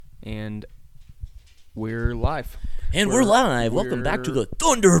And we're live. We're live. Welcome back to the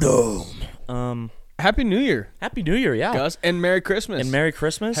Thunderdome. Happy New Year, Happy New Year, yeah. Gus, and Merry Christmas. And Merry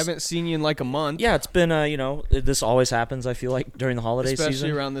Christmas. Haven't seen you in like a month. Yeah, it's been, this always happens, I feel like, during the holiday Especially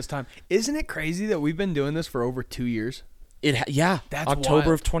season. around this time. Isn't it crazy that we've been doing this for over 2 years? That's October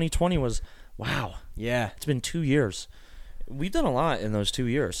wild. of 2020 was, wow. Yeah. It's been 2 years. We've done a lot in those 2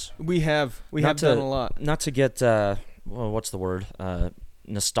 years. We have done a lot. Not to get, what's the word?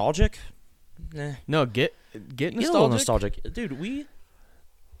 Nostalgic? No, get nostalgic. Get a little nostalgic. Dude,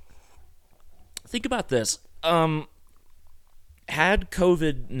 think about this. Had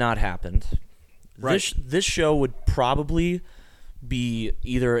COVID not happened, right, this show would probably be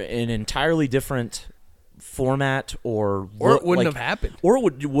either an entirely different format or it wouldn't have happened. Or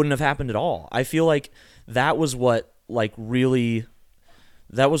it wouldn't have happened at all. I feel like that was what really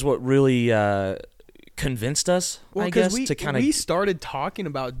convinced us, well, I guess, we, to kind of... We started talking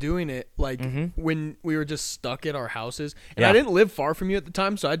about doing it, like, Mm-hmm. when we were just stuck at our houses. And Yeah. I didn't live far from you at the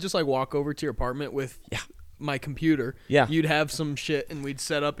time, so I'd just, like, walk over to your apartment with my computer. Yeah. You'd have some shit, and we'd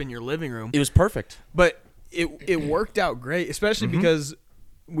set up in your living room. It was perfect. But it worked out great, especially Mm-hmm. because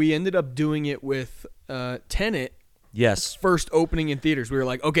we ended up doing it with Tenet. Yes. First opening in theaters, we were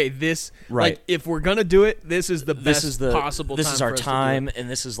like, okay, this, Right. like, if we're gonna do it, this is the best possible. This time is our for us to do time, it. and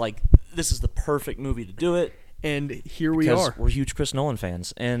this is the perfect movie to do it. And here we Because are. we're huge Chris Nolan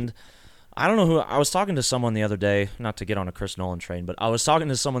fans, and I don't know who. I was talking to someone the other day, not to get on a Chris Nolan train, but I was talking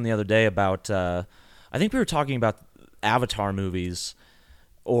to someone the other day about. I think we were talking about Avatar movies,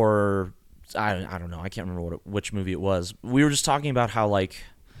 or I don't know. I can't remember which movie it was. We were just talking about how, like,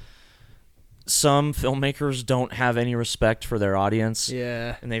 some filmmakers don't have any respect for their audience.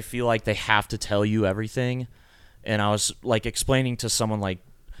 Yeah. And they feel like they have to tell you everything. And I was, like, explaining to someone, like,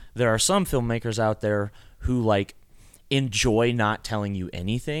 there are some filmmakers out there who, like, enjoy not telling you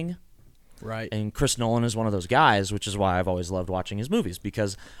anything. Right. And Chris Nolan is one of those guys, which is why I've always loved watching his movies,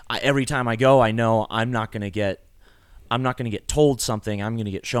 because every time I go, I know I'm not going to get told something. I'm going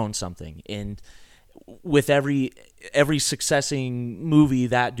to get shown something. And with every successing movie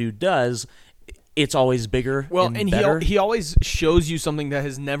that dude does, it's always bigger. Well, and and better. he always shows you something that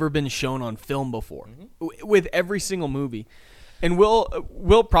has never been shown on film before, with every single movie. And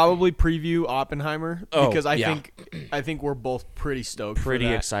we'll probably preview Oppenheimer because I think we're both pretty stoked. Pretty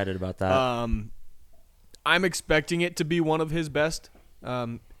for that. excited about that. I'm expecting it to be one of his best,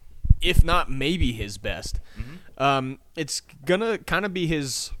 if not maybe his best. Mm-hmm. It's gonna kind of be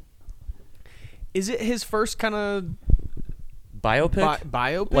his. Is it his first kind of Biopic?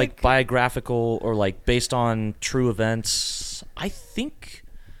 Biopic? Like biographical or like based on true events? I think,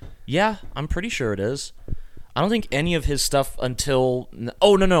 yeah, I'm pretty sure it is. I don't think any of his stuff until...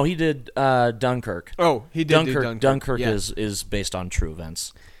 Oh, no, he did Dunkirk. Oh, he did Dunkirk. Dunkirk yeah. is based on true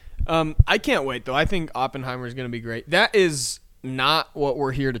events. I can't wait, though. I think Oppenheimer is going to be great. That is not what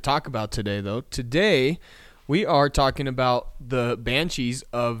we're here to talk about today, though. Today, we are talking about the Banshees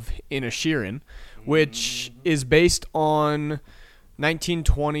of Inisherin, which is based on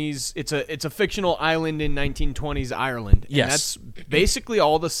 1920s. It's a fictional island in 1920s Ireland. And Yes. that's basically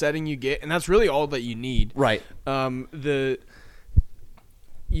all the setting you get, and that's really all that you need. Right. You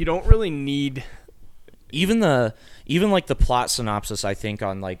don't really need... Even like the plot synopsis, I think,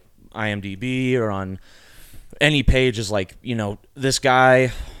 on like IMDb or on any page is like, this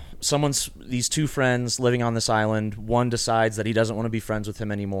guy, these two friends living on this island, one decides that he doesn't want to be friends with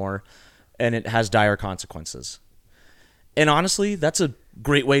him anymore, and it has dire consequences. And honestly, that's a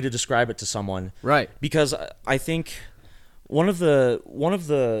great way to describe it to someone. Right. Because I think one of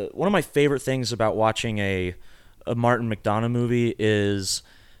my favorite things about watching a Martin McDonagh movie is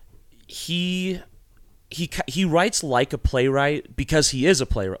he writes like a playwright because he is a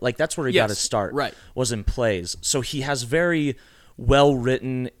playwright. Like, that's where he got his start. Right. Was in plays. So he has very well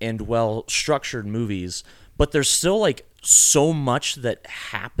written and well structured movies, but there's still like so much that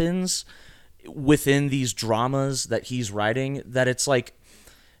happens within these dramas that he's writing that it's like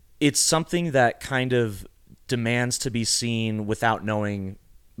it's something that kind of demands to be seen without knowing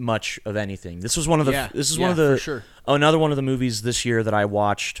much of anything. This was one of the for sure. Another one of the movies this year that I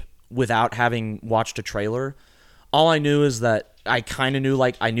watched without having watched a trailer. All I knew is that I kind of knew,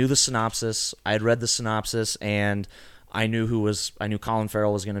 like, I knew the synopsis. I had read the synopsis, and I knew Colin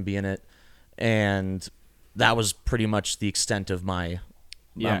Farrell was going to be in it, and that was pretty much the extent of my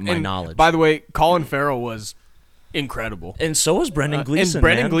knowledge. By the way, Colin Farrell was incredible, and so was Brendan Gleeson. And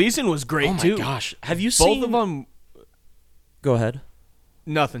Brendan Gleeson was great too. Oh my gosh, have you both seen of them? Go ahead.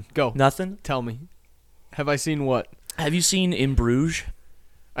 Nothing. Go. Nothing. Tell me. Have I seen what? Have you seen In Bruges?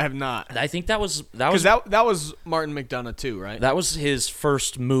 I have not. I think that was Because that was Martin McDonagh too, right? that was his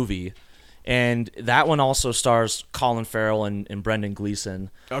first movie, and that one also stars Colin Farrell and Brendan Gleeson.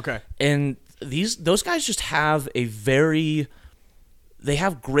 Okay. And those guys just have they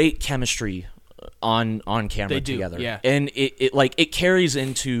have great chemistry on camera They do, together. yeah. And it carries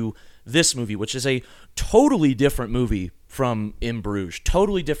into this movie, which is a totally different movie from In Bruges.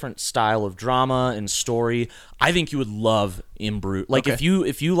 Totally different style of drama and story. I think you would love In Bruges. Like Okay.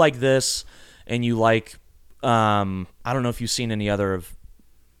 if you like this and you like I don't know if you've seen any other of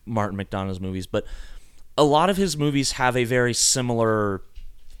Martin McDonagh's movies, but a lot of his movies have a very similar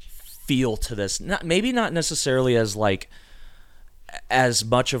feel to this. Maybe not necessarily as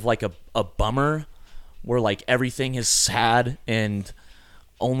much of like a bummer where like everything is sad and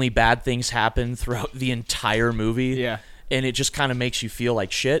only bad things happen throughout the entire movie. Yeah. And it just kind of makes you feel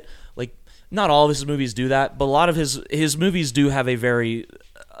like shit. Like not all of his movies do that, but a lot of his movies do have a very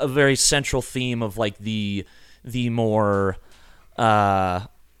central theme of like the more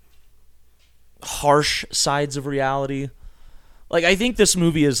harsh sides of reality. Like I think this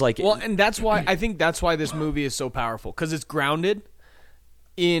movie is like Well, and that's why this movie is so powerful, because it's grounded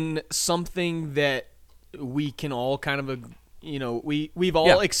in something that we can all kind of, we've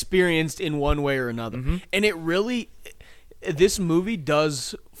all experienced in one way or another. Mm-hmm. And it really, this movie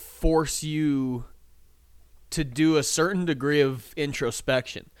does force you to do a certain degree of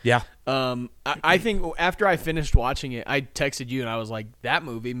introspection. yeah. I think after I finished watching it, I texted you and I was like, that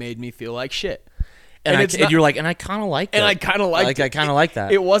movie made me feel like shit. And it's not- you're like, and I kind of like it. and I kind of liked it. I kind of like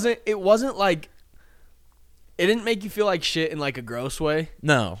that. It wasn't like, it didn't make you feel like shit in like a gross way.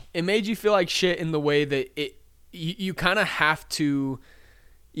 No. It made you feel like shit in the way that you kind of have to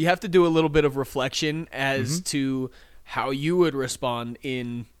do a little bit of reflection as to how you would respond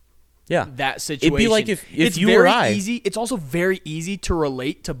in Yeah. that situation. It'd be like if it's you very or I. easy. It's also very easy to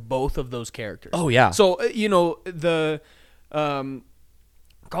relate to both of those characters. Oh, yeah. So the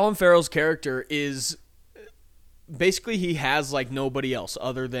Colin Farrell's character is basically, he has like nobody else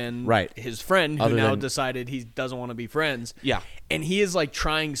other than Right. his friend who Other now than- decided he doesn't want to be friends. Yeah. And he is like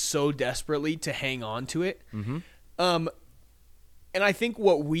trying so desperately to hang on to it. Mm-hmm. And I think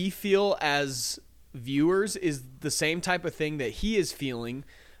what we feel as viewers is the same type of thing that he is feeling,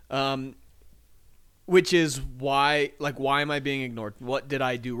 which is why am I being ignored? What did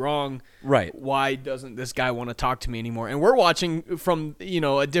I do wrong? Right. Why doesn't this guy want to talk to me anymore? And we're watching from,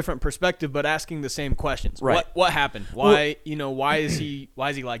 a different perspective, but asking the same questions. Right. What happened? Why is he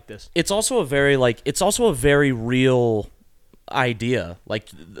like this? It's also a very real idea, like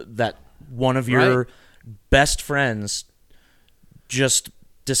that one of your Right. best friends just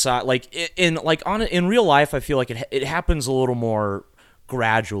decide, like in real life. I feel like it happens a little more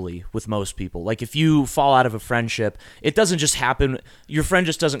gradually with most people. Like if you fall out of a friendship, it doesn't just happen. Your friend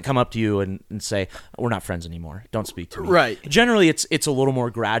just doesn't come up to you and say, we're not friends anymore, don't speak to me. Right. Generally it's a little more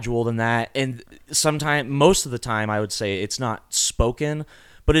gradual than that, and most of the time I would say it's not spoken,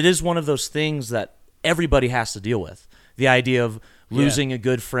 but it is one of those things that everybody has to deal with. The idea of losing a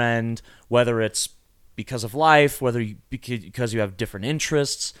good friend, whether it's because of life, because you have different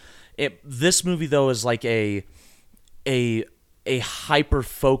interests. This movie though is like a hyper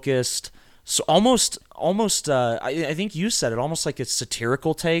focused, so almost I think you said it, almost like a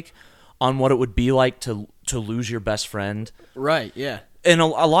satirical take on what it would be like to lose your best friend. Right, yeah. And a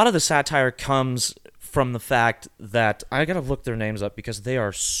lot of the satire comes from the fact that I gotta look their names up because they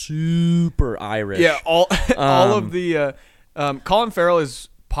are super Irish. Yeah, all of the Colin Farrell is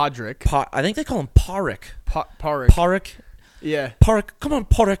Podrick. I think they call him Pádraig. Pádraig. Pádraig. Yeah. Pádraig. Come on,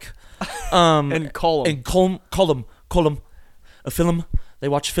 Pádraig. And Colm. And Colm. A film. They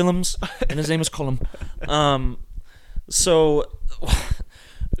watch films, and his name is Colm. So,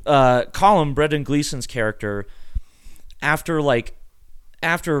 Colm, Brendan Gleeson's character, after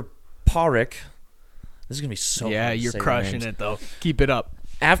Pádraig, this is gonna be so. Yeah, hard to you're say their crushing names. it though. Keep it up.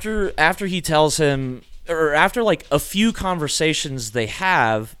 After he tells him, or after like a few conversations they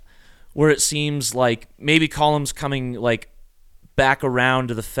have, where it seems like maybe Colm's coming like back around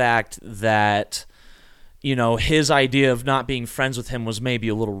to the fact that, his idea of not being friends with him was maybe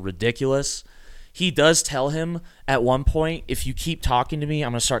a little ridiculous. He does tell him at one point, if you keep talking to me,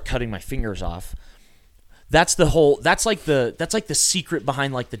 I'm going to start cutting my fingers off. That's like the secret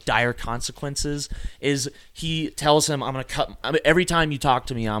behind like the dire consequences is he tells him, every time you talk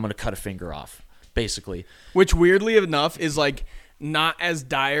to me, I'm going to cut a finger off, basically. Which weirdly enough is like not as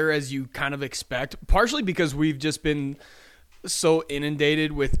dire as you kind of expect, partially because we've just been so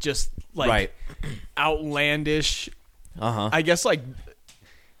inundated with just like Right. outlandish, Uh-huh. I guess like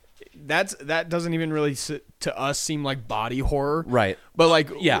that doesn't even really to us seem like body horror, Right. But like,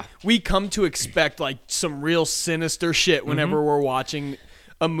 Yeah. we come to expect like some real sinister shit whenever we're watching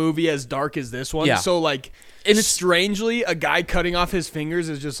a movie as dark as this one. Yeah. So like, And it's strangely, a guy cutting off his fingers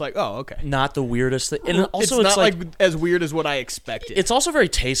is just like, oh, okay. not the weirdest thing. And also, it's not like as weird as what I expected. it's also very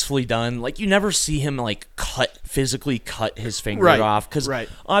tastefully done. Like, you never see him like physically cut his finger Right, off, because right.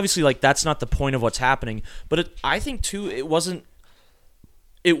 obviously, like, that's not the point of what's happening. But I think too, it wasn't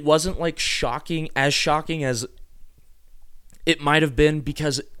like shocking as it might have been,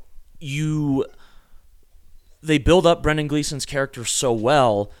 because they build up Brendan Gleeson's character so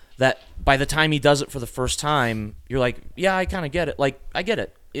well that by the time he does it for the first time, you're like, yeah, I kind of get it. Like, I get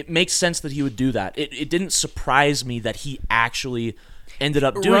it. It makes sense that he would do that. It didn't surprise me that he actually ended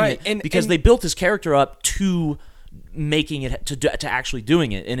up doing Right, it, because they built his character up to making it to actually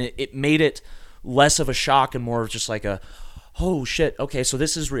doing it, and it made it less of a shock and more of just like a, oh shit, okay, so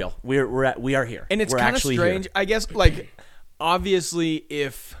this is real. We are here, and it's kind of strange. I guess, like, obviously,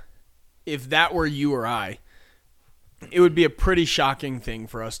 if that were you or I, it would be a pretty shocking thing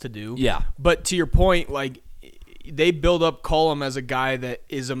for us to do. Yeah. But to your point, like, they build up Cullum as a guy that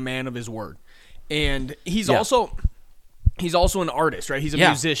is a man of his word, and he's also an artist, right? He's a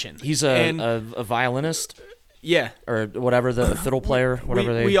musician. He's a violinist. Yeah. Or whatever, the fiddle player,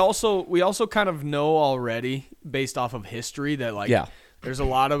 whatever we also kind of know already, based off of history, that like there's a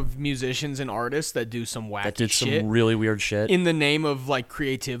lot of musicians and artists that do some wacky that did some shit really weird shit in the name of like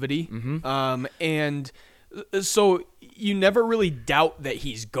creativity. And so you never really doubt that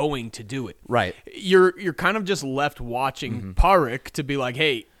he's going to do it. Right. You're kind of just left watching Parik to be like,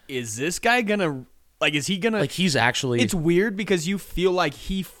 hey, is this guy gonna, like, is he gonna, like, he's actually, it's weird because you feel like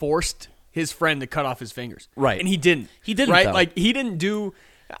he forced his friend to cut off his fingers. Right. And he didn't. Right? Though. Like, he didn't do,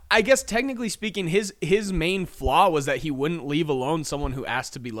 I guess technically speaking, his main flaw was that he wouldn't leave alone someone who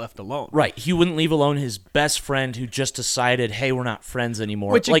asked to be left alone. Right. He wouldn't leave alone his best friend who just decided, hey, we're not friends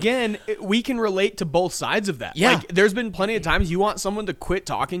anymore. Which, like, again, we can relate to both sides of that. Yeah. Like, there's been plenty of times you want someone to quit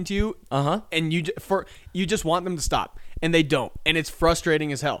talking to you, and you just want them to stop, and they don't, and it's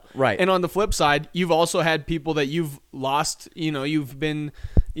frustrating as hell. Right. And on the flip side, you've also had people that you've lost. You know, you've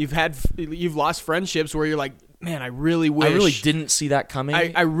lost friendships where you're like, man, I really didn't see that coming.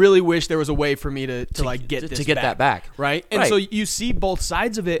 I really wish there was a way for me to like get this to get that back. Right? And so you see both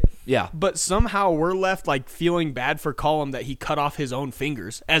sides of it. Yeah. But somehow we're left like feeling bad for Cullum that he cut off his own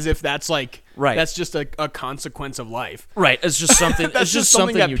fingers, as if that's like that's just a consequence of life. Right. It's just something that's it's just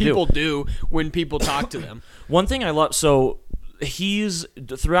something that you people do when people talk to them. One thing I love, so he's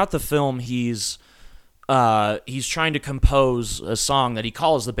throughout the film he's trying to compose a song that he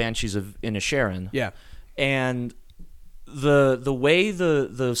calls the Banshees of Inisherin. Yeah. And the way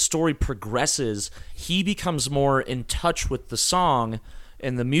the story progresses, he becomes more in touch with the song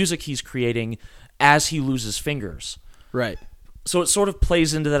and the music he's creating as he loses fingers. Right. So it sort of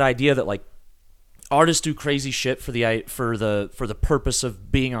plays into that idea that like artists do crazy shit for the purpose of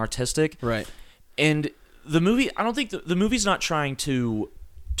being artistic. Right. And the movie, I don't think the movie's not trying to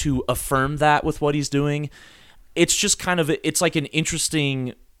affirm that with what he's doing. It's just kind of, it's like an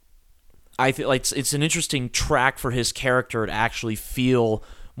interesting, I feel like it's an interesting track for his character to actually feel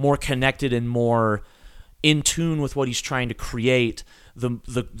more connected and more in tune with what he's trying to create,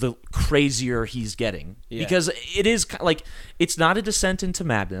 the crazier he's getting. Yeah. Because it is like, it's not a descent into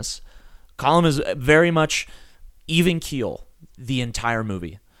madness. Cullum is very much even keel the entire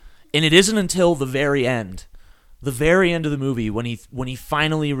movie. And it isn't until the very end of the movie when he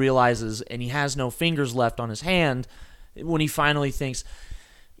finally realizes, and he has no fingers left on his hand, when he finally thinks,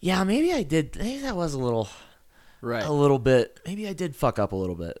 yeah, maybe that was a little bit, maybe I did fuck up a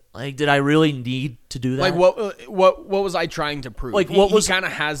little bit. Like, did I really need to do that? Like, what was I trying to prove? Like, he kind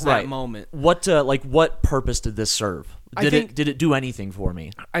of has that moment. What purpose did this serve? Did it do anything for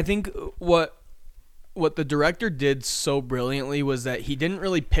me? I think what the director did so brilliantly was that he didn't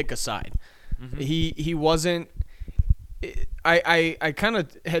really pick a side. Mm-hmm. He wasn't. I kind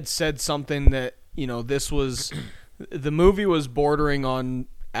of had said something that, you know, this was, the movie was bordering on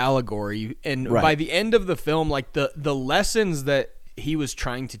allegory, and by the end of the film, like the lessons that he was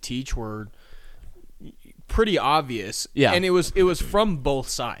trying to teach were pretty obvious. Yeah. And it was from both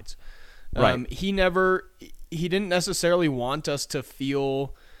sides. Right. He didn't necessarily want us to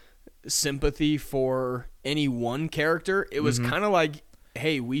feel sympathy for any one character. It was kind of like,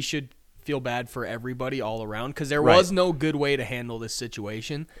 hey, we should feel bad for everybody all around, because there was no good way to handle this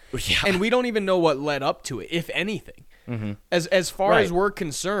situation. Yeah. And we don't even know what led up to it, if anything. Mm-hmm. As far as we're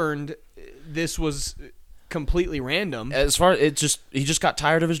concerned, this was completely random. He just got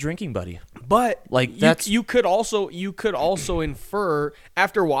tired of his drinking buddy. But Like, that's you could also infer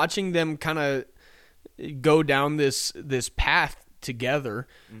after watching them kind of go down this path together,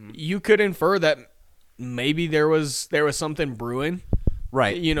 you could infer that maybe there was something brewing.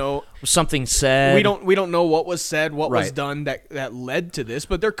 right. You know, Something said. we don't know what was said, what was Right. done that led to this,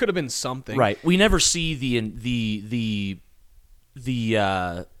 but there could have been something. Right. We never see the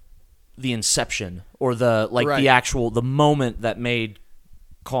inception or the Right. the actual the moment that made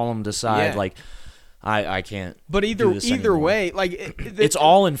Colum decide Yeah. like I can't. But do this either anymore. way, like It's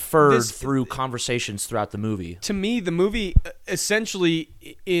all inferred this- through conversations throughout the movie. to me, the movie essentially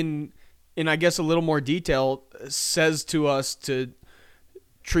in I guess a little more detail says to us to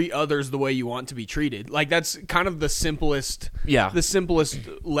treat others the way you want to be treated. Like that's kind of the simplest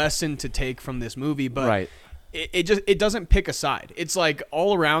lesson to take from this movie, but Right. it doesn't pick a side. It's like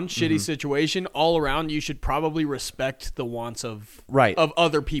all around shitty situation, all around you should probably respect the wants of Right. of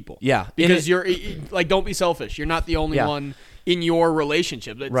other people. Yeah. Because you're like don't be selfish. You're not the only Yeah. one in your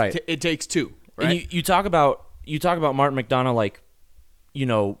relationship. Right. It takes two, right? And you talk about Martin McDonagh, like, you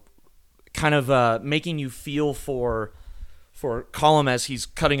know, kind of making you feel for Colum as he's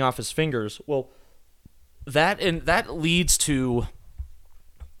cutting off his fingers. Well, that leads to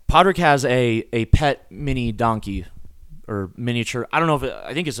Podrick has a pet mini donkey or miniature. I don't know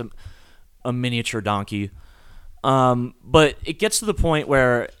I think it's a miniature donkey. But it gets to the point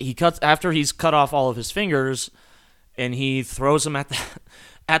where after he's cut off all of his fingers, and he throws them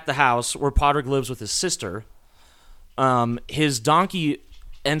at the house where Podrick lives with his sister. His donkey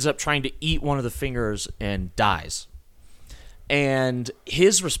ends up trying to eat one of the fingers and dies. And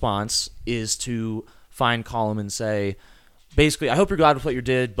his response is to find Colum and say, basically, I hope you're glad with what you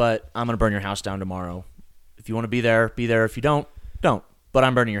did, but I'm going to burn your house down tomorrow. If you want to be there, be there. If you don't, don't. But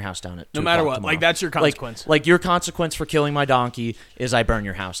I'm burning your house down at 2 no matter o'clock what. tomorrow. Like that's your consequence. Like your consequence for killing my donkey is I burn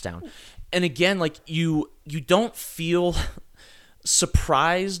your house down. And again, like you don't feel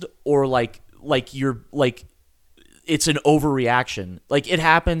surprised or like you're like it's an overreaction. Like it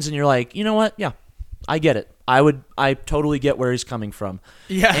happens and you're like, you know what? Yeah, I get it. I totally get where he's coming from.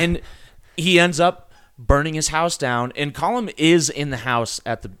 Yeah. And he ends up burning his house down, and Colum is in the house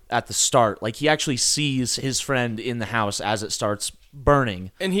at the start. Like he actually sees his friend in the house as it starts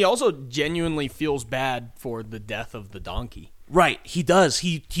burning. And he also genuinely feels bad for the death of the donkey. Right, he does.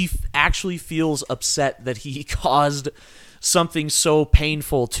 He actually feels upset that he caused something so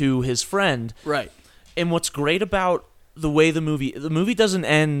painful to his friend. Right. And what's great about the way the movie doesn't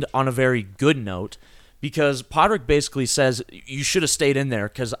end on a very good note, because Podrick basically says you should have stayed in there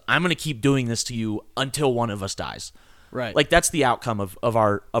because I'm going to keep doing this to you until one of us dies. Right. Like that's the outcome of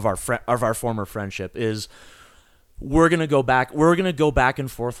our former friendship is we're going to go back and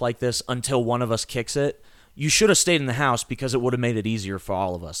forth like this until one of us kicks it. You should have stayed in the house because it would have made it easier for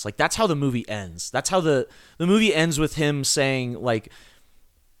all of us. Like that's how the movie ends. That's how the movie ends with him saying like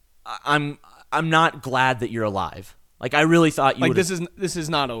I'm not glad that you're alive. Like I really thought you like would. this is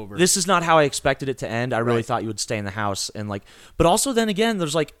not over. This is not how I expected it to end. I really Right. thought you would stay in the house and like. But also then again,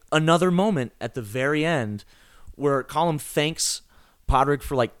 there's like another moment at the very end where Colum thanks Podrick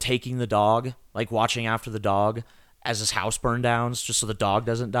for like taking the dog, like watching after the dog as his house burned down, just so the dog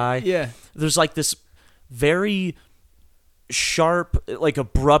doesn't die. Yeah. There's like this very sharp, like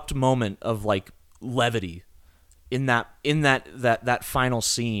abrupt moment of like levity in that final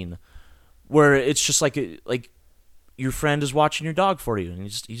scene where it's just like your friend is watching your dog for you, and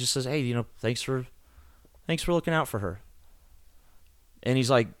he just says, "Hey, thanks for looking out for her." And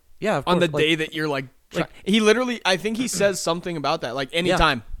he's like, "Yeah, of course." On the day that you're like he literally, I think he says something about that, like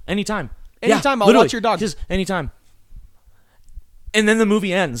anytime. Yeah, anytime, Anytime, I'll literally, watch your dog. Just anytime. And then the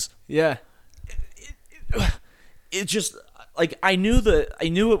movie ends. Yeah. It just like I knew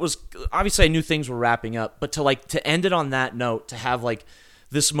it was obviously I knew things were wrapping up, but to end it on that note, to have like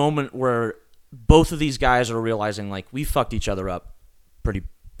this moment where both of these guys are realizing like we fucked each other up pretty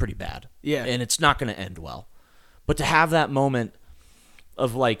bad. Yeah. And it's not going to end well. But to have that moment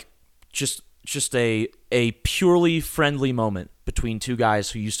of like just a purely friendly moment between two guys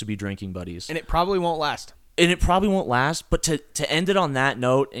who used to be drinking buddies. And it probably won't last. But to end it on that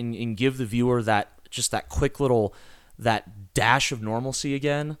note and give the viewer that quick little that dash of normalcy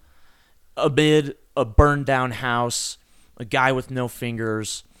again amid a burned down house, a guy with no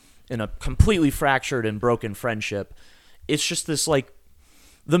fingers, and a completely fractured and broken friendship. It's just this like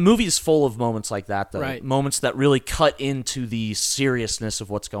the movie's full of moments like that, though. Right. Moments that really cut into the seriousness of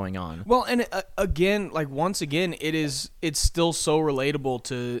what's going on. Well, and once again, it's still so relatable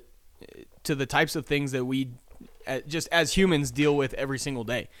to the types of things that we just as humans deal with every single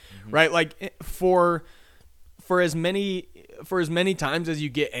day, right? Like for as many for as many times as you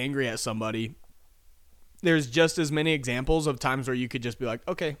get angry at somebody, there's just as many examples of times where you could just be like,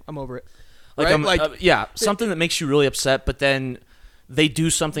 okay, I'm over it. Right? Something that makes you really upset, but then they do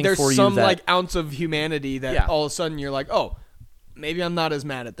something there's for you some that like ounce of humanity that all of a sudden you're like, oh, maybe I'm not as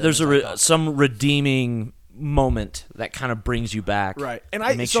mad at them. There's some redeeming moment that kind of brings you back, right? And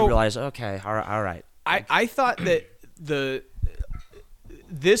makes you realize, okay, all right. I thought that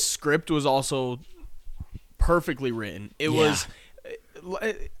this script was also perfectly written. It was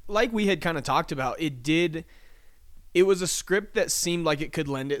like we had kind of talked about. It was a script that seemed like it could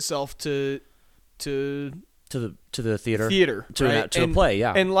lend itself to the theater to a play,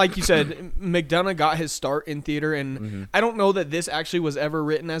 yeah. And like you said, McDonagh got his start in theater, and I don't know that this actually was ever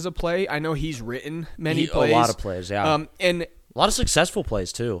written as a play. I know he's written many plays, a lot of plays, yeah, and a lot of successful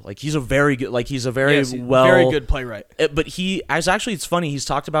plays too. Like he's a very good, very good playwright. But it's funny. He's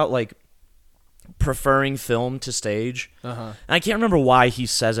talked about like preferring film to stage, and I can't remember why he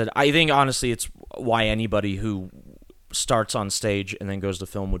says it. I think honestly, it's why anybody who starts on stage and then goes to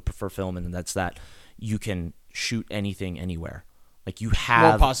film would prefer film, and that's that you can shoot anything anywhere. Like you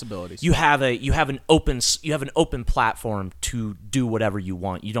have more possibilities. You have an open platform to do whatever you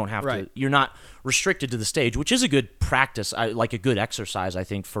want. You don't have to. You're not restricted to the stage, which is a good practice. Like a good exercise, I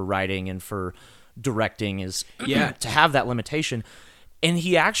think, for writing and for directing is to have that limitation. And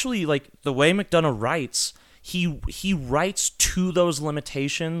he actually, like the way McDonagh writes, he writes to those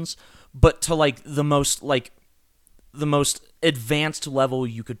limitations, but to like the most advanced level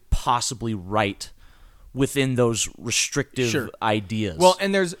you could possibly write within those restrictive ideas. Well,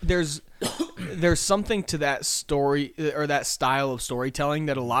 and there's something to that story or that style of storytelling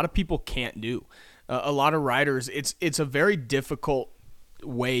that a lot of people can't do. A lot of writers, it's a very difficult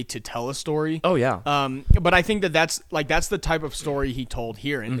way to tell a story. Oh yeah. But I think that's the type of story he told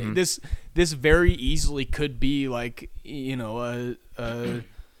here, and this very easily could be like a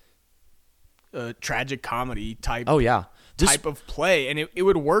tragic comedy type. Oh yeah. Type of play, and it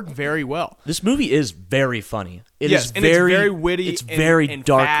would work very well. This movie is very funny. It's very witty. It's very and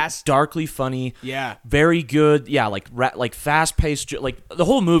dark, fast. darkly funny. Yeah, very good. Yeah, like fast paced. Like the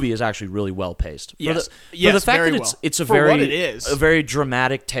whole movie is actually really well paced. For the fact that it's a very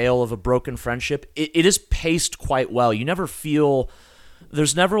dramatic tale of a broken friendship. It is paced quite well. You never feel.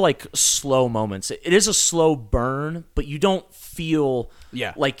 There's never like slow moments. It is a slow burn, but you don't feel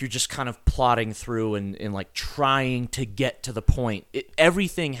like you're just kind of plodding through and like trying to get to the point.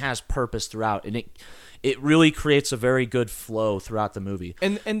 Everything has purpose throughout, and it really creates a very good flow throughout the movie.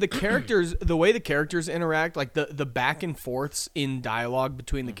 And the characters, the way the characters interact, like the back and forths in dialogue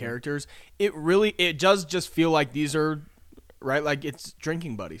between the characters, it does just feel like these are right, like it's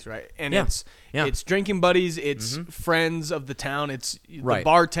drinking buddies, right? And it's drinking buddies, it's friends of the town, it's the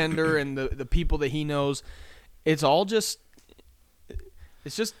bartender and the people that he knows. It's all just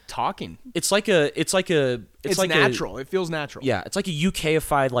talking. It's natural. It feels natural. Yeah, it's like a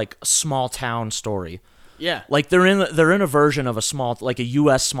UKified like small town story. Yeah, like they're in a version of a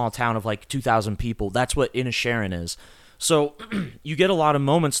U.S. small town of like 2,000 people. That's what Inisherin is. So you get a lot of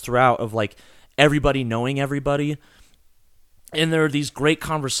moments throughout of like everybody knowing everybody. And there are these great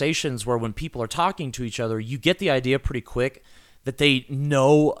conversations where when people are talking to each other, you get the idea pretty quick that they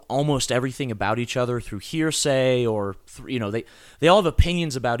know almost everything about each other through hearsay or they all have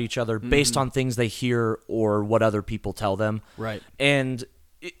opinions about each other based on things they hear or what other people tell them. Right. And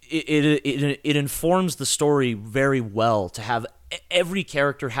it informs the story very well to have every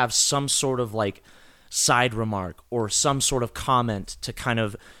character have some sort of like side remark or some sort of comment to kind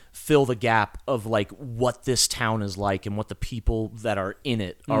of fill the gap of like what this town is like and what the people that are in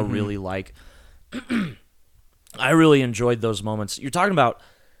it are really like. I really enjoyed those moments. You're talking about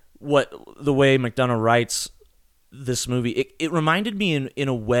the way McDonagh writes this movie. It reminded me in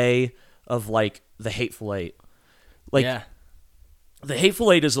a way of like The Hateful Eight. Like The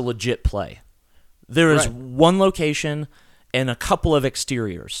Hateful Eight is a legit play. There is one location and a couple of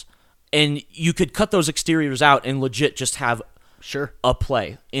exteriors. And you could cut those exteriors out and legit just have a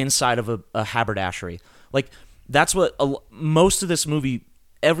play inside of a haberdashery. Like that's what most of this movie,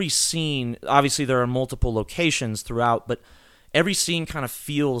 every scene, obviously there are multiple locations throughout, but every scene kind of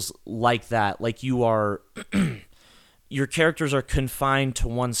feels like that. Like your characters are confined to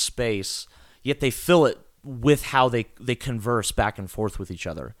one space, yet they fill it with how they converse back and forth with each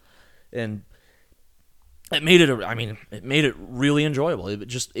other. And it made it really enjoyable.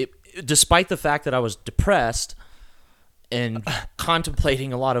 Despite the fact that I was depressed and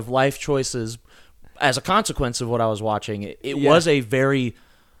contemplating a lot of life choices as a consequence of what I was watching, it was a very...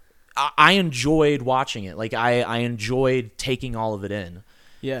 I enjoyed watching it. Like, I enjoyed taking all of it in.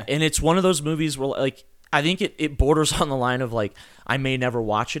 Yeah. And it's one of those movies where, like, I think it borders on the line of like I may never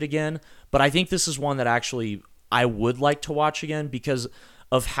watch it again, but I think this is one that actually I would like to watch again because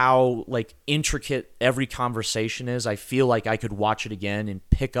of how like intricate every conversation is. I feel like I could watch it again and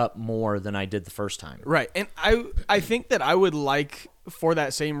pick up more than I did the first time. Right. And I think that I would like, for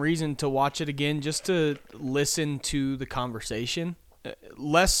that same reason, to watch it again just to listen to the conversation.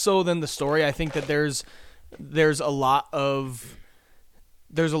 Less so than the story. I think that there's a lot of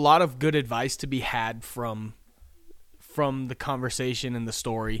good advice to be had from the conversation and the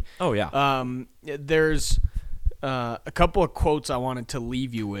story. Oh yeah. There's a couple of quotes I wanted to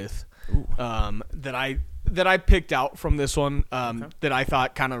leave you with that I picked out from this one that I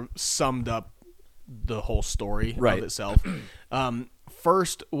thought kind of summed up the whole story Right. of itself.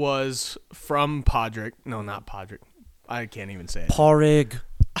 First was from Podrick. No, not Podrick. I can't even say it. Porrig.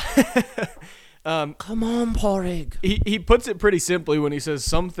 Come on, Porrig. He puts it pretty simply when he says,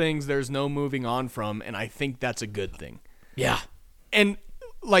 some things there's no moving on from, and I think that's a good thing. Yeah. And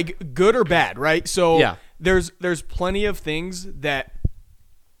like good or bad, right? So Yeah. there's plenty of things that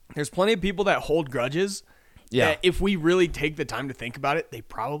there's plenty of people that hold grudges. Yeah. That if we really take the time to think about it, they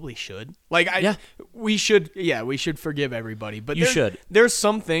probably should. Like Yeah. we should forgive everybody. But You should. There's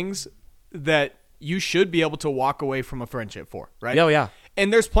some things that you should be able to walk away from a friendship for, right? Oh yeah.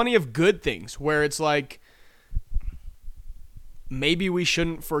 And there's plenty of good things where it's like maybe we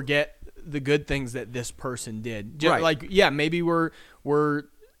shouldn't forget the good things that this person did. Right. Like, yeah, maybe we're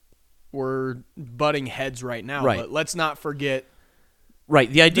butting heads right now, Right. but let's not forget Right.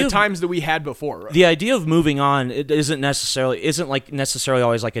 The idea the of, times that we had before. Right? the idea of moving on it isn't necessarily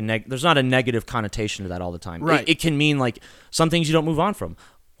always like there's not a negative connotation to that all the time. Right. It can mean like some things you don't move on from,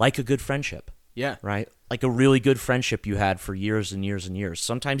 like a good friendship. Yeah. Right? Like a really good friendship you had for years and years and years.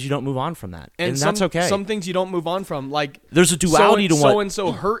 Sometimes you don't move on from that. And that's okay. Some things you don't move on from. Like There's a duality to what...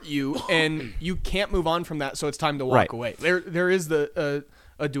 So-and-so hurt you, and you can't move on from that, so it's time to walk Right. away. There is a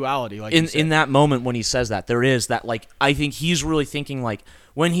duality. Like you said. in that moment when he says that, there is that, like, I think he's really thinking, like,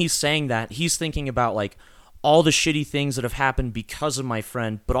 when he's saying that, he's thinking about, like, all the shitty things that have happened because of my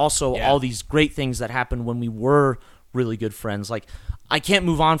friend, but also all these great things that happened when we were really good friends. Like, I can't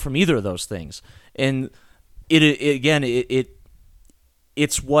move on from either of those things. And it's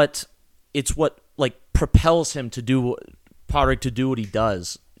what like propels him to do Podrick to do what he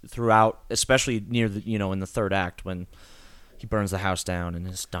does throughout, especially near the in the third act when he burns the house down and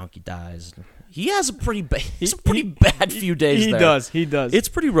his donkey dies. He has a pretty bad few days. He does. It's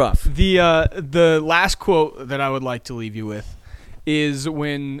pretty rough. The last quote that I would like to leave you with is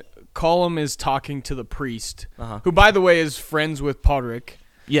when Colum is talking to the priest, who, by the way, is friends with Podrick.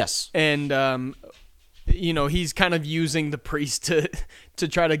 Yes. And he's kind of using the priest to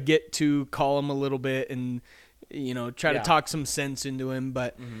try to get to Colum a little bit and try to talk some sense into him.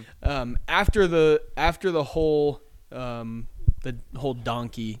 But after the whole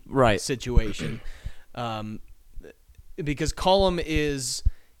donkey situation, because Colum is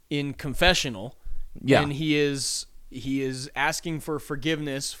in confessional, and he is asking for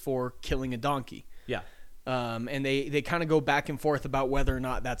forgiveness for killing a donkey. Yeah. And they kind of go back and forth about whether or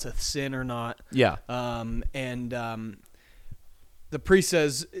not that's a sin or not. Yeah. The priest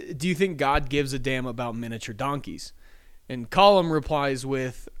says, "Do you think God gives a damn about miniature donkeys?" And Colum replies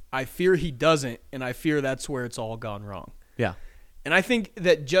with, "I fear he doesn't, and I fear that's where it's all gone wrong." Yeah. And I think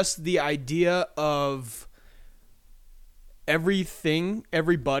that just the idea of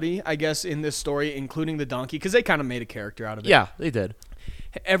everybody, I guess, in this story, including the donkey, because they kind of made a character out of it. Yeah, they did.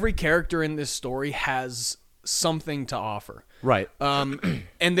 Every character in this story has something to offer. Right.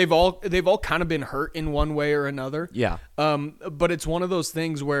 And they've all kind of been hurt in one way or another. Yeah. But it's one of those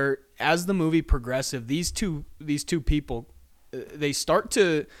things where, as the movie progresses, these two people, they start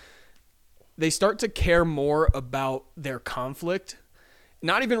to care more about their conflict,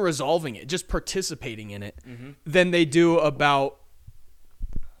 not even resolving it, just participating in it, than they do about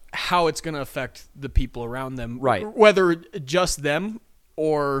how it's going to affect the people around them. Right. Whether just them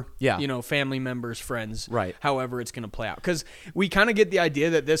or family members, friends, right? However it's going to play out, because we kind of get the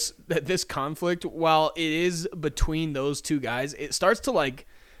idea that this conflict, while it is between those two guys, it starts to like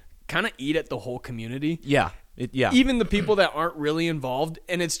kind of eat at the whole community. Yeah, even the people that aren't really involved,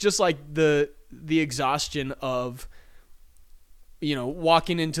 and it's just like the exhaustion of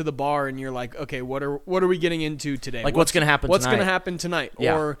walking into the bar and you're like, okay, what are we getting into today? Like what's going to happen? What's going to happen tonight?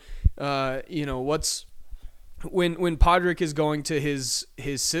 Yeah. Or what's when Podrick is going to his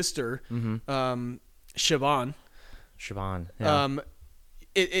sister, Siobhan. Yeah.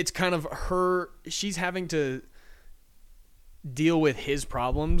 It's kind of her. She's having to deal with his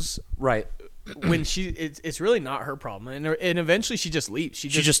problems, right? when it's really not her problem, and eventually she just leaves. She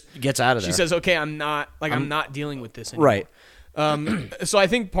just gets out of there. She says, "Okay, I'm not dealing with this anymore." Right. So I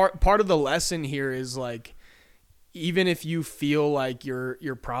think part of the lesson here is like, even if you feel like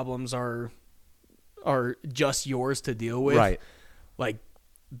your problems are just yours to deal with, right? Like,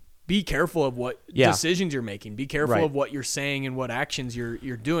 be careful of what decisions you're making. Be careful of what you're saying and what actions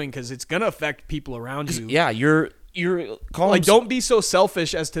you're doing, because it's gonna affect people around you. Yeah, you're calling, like, don't be so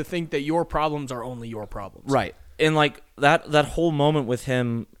selfish as to think that your problems are only your problems. Right. And like that whole moment with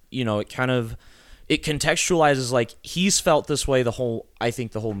him, you know, it contextualizes, like, he's felt this way the whole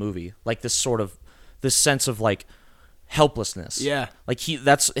movie, like this sense of like helplessness. Yeah. Like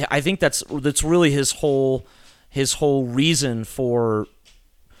I think that's really his whole reason for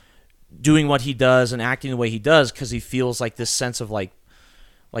doing what he does and acting the way he does, because he feels like this sense of like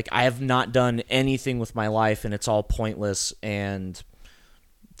I have not done anything with my life and it's all pointless, and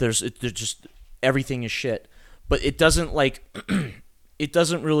there's just everything is shit. But it doesn't like it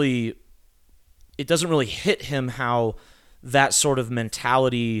doesn't really hit him how that sort of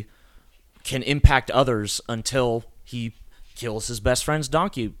mentality can impact others until he kills his best friend's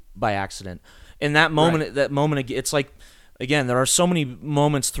donkey by accident. In that moment, it's like, again, there are so many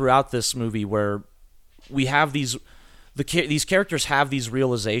moments throughout this movie where we have these characters have these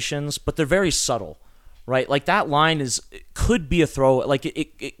realizations, but they're very subtle, right? Like, that line could be a throw, like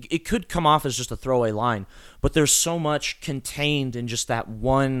it could come off as just a throwaway line, but there's so much contained in just that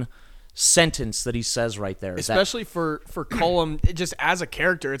one sentence that he says right there. Especially for Cullum, just as a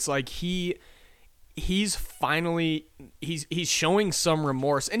character, it's like he's finally showing some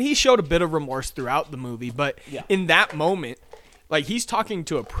remorse, and he showed a bit of remorse throughout the movie, but in that moment, like, he's talking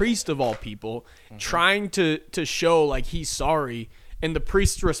to a priest of all people, trying to show like he's sorry, and the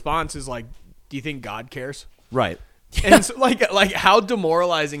priest's response is like, "Do you think God cares?" Right. And so, like how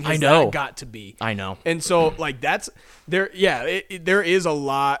demoralizing has that got to be? I know. And so, like, that's there. Yeah, there is a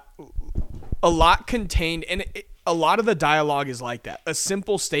lot contained, and a lot of the dialogue is like that. A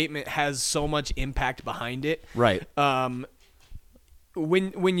simple statement has so much impact behind it. Right.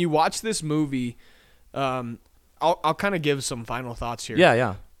 When you watch this movie, I'll kind of give some final thoughts here.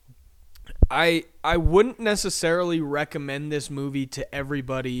 Yeah. I wouldn't necessarily recommend this movie to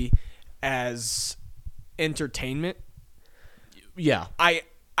everybody as entertainment. Yeah. I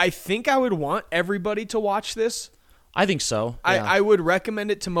think I would want everybody to watch this. I think so. Yeah. I would recommend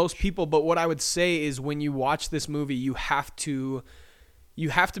it to most people, but what I would say is, when you watch this movie, you have to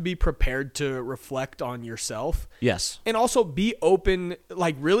be prepared to reflect on yourself. Yes. And also be open,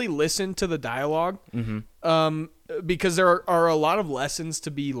 like, really listen to the dialogue. Mm-hmm. Because there are a lot of lessons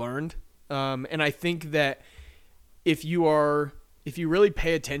to be learned. And I think that if you really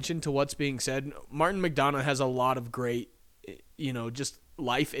pay attention to what's being said, Martin McDonagh has a lot of great, just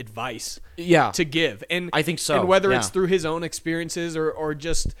life advice to give. And I think so. And whether it's through his own experiences or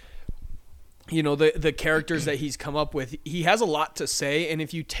just, the characters that he's come up with, he has a lot to say. And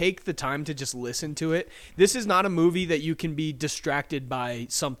if you take the time to just listen to it, this is not a movie that you can be distracted by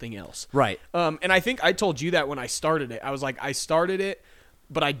something else. Right. And I think I told you that when I started it. I was like, I started it,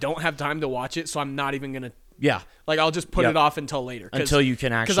 but I don't have time to watch it, so I'm not even going to. Yeah. Like, I'll just put it off until later. Until you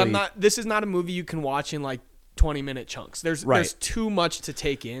can actually. Because this is not a movie you can watch in like 20-minute chunks. There's too much to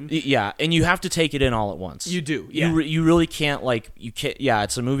take in. Yeah, and you have to take it in all at once. You do. Yeah. You really can't, like, you can't. Yeah,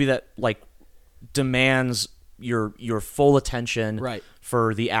 it's a movie that, like, demands your full attention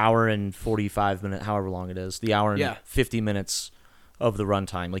for the hour and 45 minute, however long it is, the hour and 50 minutes of the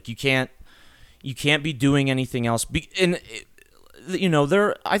runtime. Like, you can't be doing anything else. I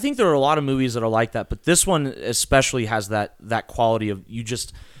think there are a lot of movies that are like that, but this one especially has that quality of, you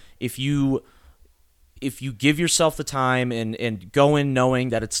just, if you give yourself the time and go in knowing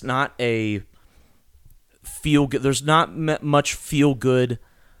that it's not a feel good, there's not much feel good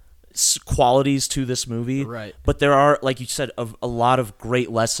qualities to this movie, right? But there are, like you said, a lot of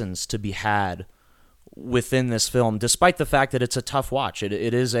great lessons to be had within this film, despite the fact that it's a tough watch.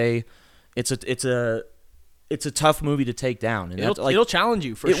 It's a tough movie to take down, and it'll challenge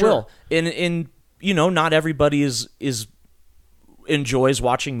you for sure. It will, and not everybody enjoys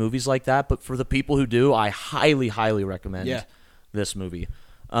watching movies like that, but for the people who do, I highly, highly recommend this movie.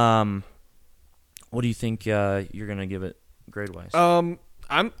 What do you think you're gonna give it grade wise?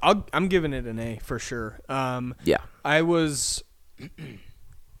 I'm giving it an A for sure. I was.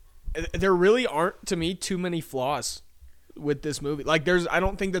 There really aren't, to me, too many flaws with this movie. Like, I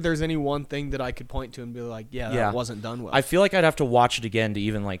don't think that there's any one thing that I could point to and be like, that wasn't done well. I feel like I'd have to watch it again to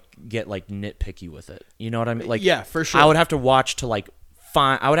even, like, get, like, nitpicky with it. You know what I mean? Like, yeah, for sure. I would have to watch to, like,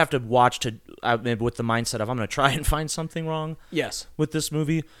 I would have to watch to with the mindset of, I'm going to try and find something wrong. Yes. With this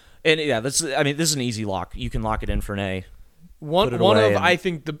movie. And yeah, this is an easy lock. You can lock it in for an A. One of away I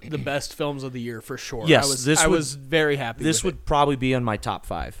think the best films of the year for sure. Yes, I was very happy. This with would probably be in my top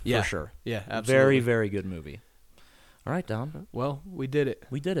 5 Yeah. for sure. Yeah, absolutely. Very, very good movie. All right, Dom. Well, we did it.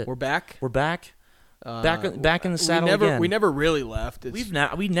 We did it. We're back. We're back. Back in the saddle again. We never really left. We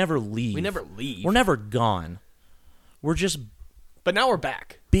never leave. We never leave. We're never gone. We're just But now we're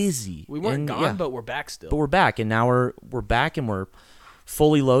back. busy. We weren't And, gone, yeah. but we're back still. But we're back, and now we're back, and we're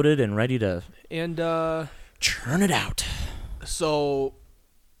fully loaded and ready to And churn it out. so,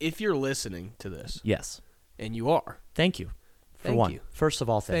 if you're listening to this, Yes. and you are, Thank you. For Thank one. you. First of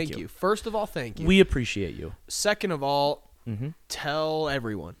all, thank you. First of all, thank you. We appreciate you. Second of all, Mm-hmm. tell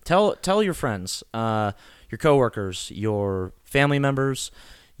everyone. Tell your friends, your coworkers, your family members,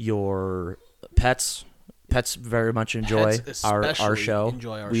 your pets. Pets very much enjoy Pets our especially show.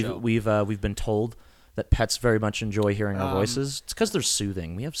 enjoy our we've, show. We've been told that pets very much enjoy hearing our Um, voices. It's because they're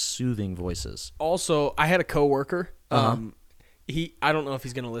soothing. We have soothing voices. Also, I had a coworker. Uh-huh. I don't know if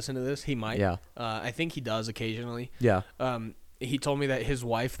he's going to listen to this. He might. Yeah. I think he does occasionally. Yeah. He told me that his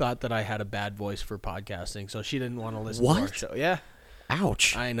wife thought that I had a bad voice for podcasting, so she didn't want to listen to our What? show. Yeah,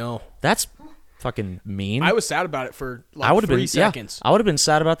 Ouch. I know. That's fucking mean. I was sad about it for like I would have 3 been seconds. Yeah, I would have been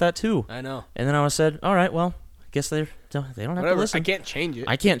sad about that too. I know. And then I was said, all right, well, I guess they don't have to Whatever. listen. I can't change it,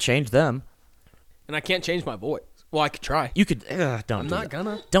 I can't change them. and I can't change my voice. Well, I could try. You could don't. I'm do not that.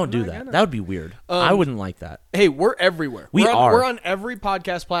 gonna. Don't I'm do not that. gonna. That would be weird. I wouldn't like that. Hey, we're everywhere. We are. We're on every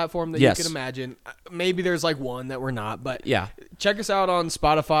podcast platform that Yes. you can imagine. Maybe there's like one that we're not, but Yeah. check us out on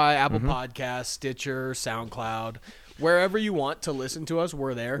Spotify, Apple Mm-hmm. Podcasts, Stitcher, SoundCloud. Wherever you want to listen to us,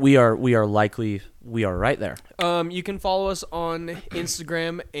 we're there. We are right there. You can follow us on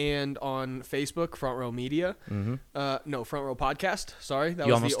Instagram and on Facebook, Front Row Media. No, Front Row Podcast. Sorry, that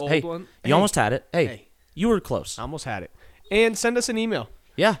was the old one. You almost had it. Hey, Hey. you were close. Almost had it. And send us an email.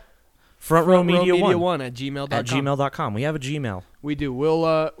 Yeah. Front Row Media 1 at gmail.com. at gmail.com. We have a Gmail. We do.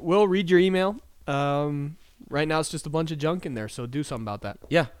 We'll read your email. Right now it's just a bunch of junk in there, so do something about that.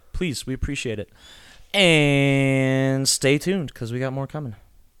 Yeah, please. We appreciate it. And stay tuned because we got more coming.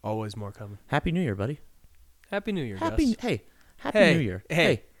 Always more coming. Happy New Year, buddy. Happy New Year, Happy Gus. New Year.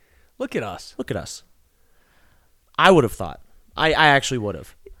 Hey, look at us. Look at us. I would have thought. I actually would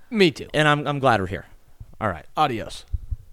have. Me too. And I'm glad we're here. All right. Adios.